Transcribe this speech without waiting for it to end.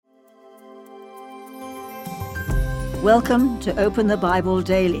Welcome to Open the Bible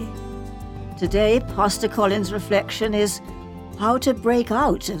Daily. Today, Pastor Colin's reflection is how to break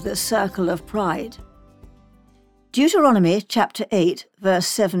out of the circle of pride. Deuteronomy chapter 8, verse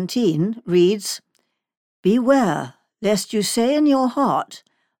 17 reads, "Beware, lest you say in your heart,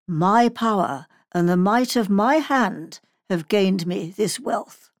 'My power and the might of my hand have gained me this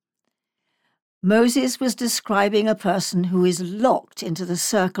wealth.'" Moses was describing a person who is locked into the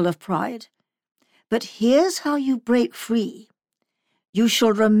circle of pride. But here's how you break free. You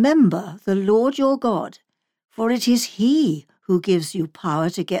shall remember the Lord your God, for it is He who gives you power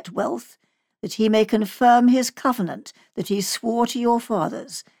to get wealth, that He may confirm His covenant that He swore to your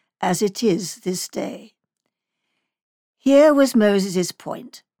fathers, as it is this day. Here was Moses'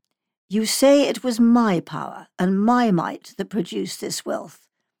 point. You say it was my power and my might that produced this wealth.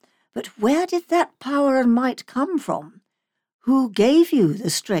 But where did that power and might come from? Who gave you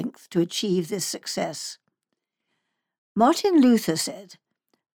the strength to achieve this success? Martin Luther said,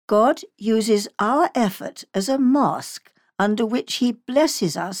 "God uses our effort as a mask under which He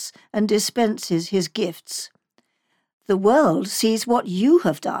blesses us and dispenses His gifts. The world sees what you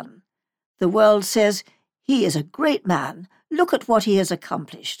have done. The world says, 'He is a great man. Look at what he has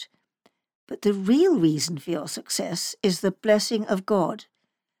accomplished.' But the real reason for your success is the blessing of God.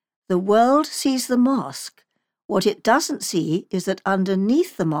 The world sees the mask. What it doesn't see is that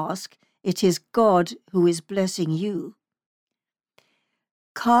underneath the mask, it is God who is blessing you."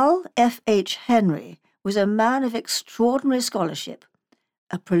 Carl F.H. Henry was a man of extraordinary scholarship,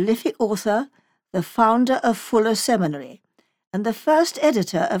 a prolific author, the founder of Fuller Seminary, and the first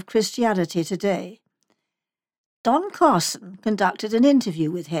editor of Christianity Today. Don Carson conducted an interview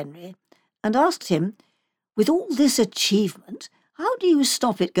with Henry and asked him, "With all this achievement, how do you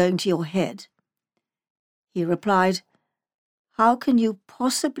stop it going to your head?" He replied, "How can you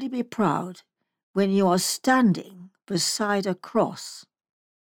possibly be proud when you are standing beside a cross?"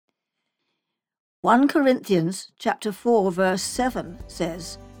 1 Corinthians chapter 4, verse 7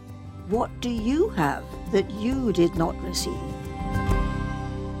 says, "What do you have that you did not receive?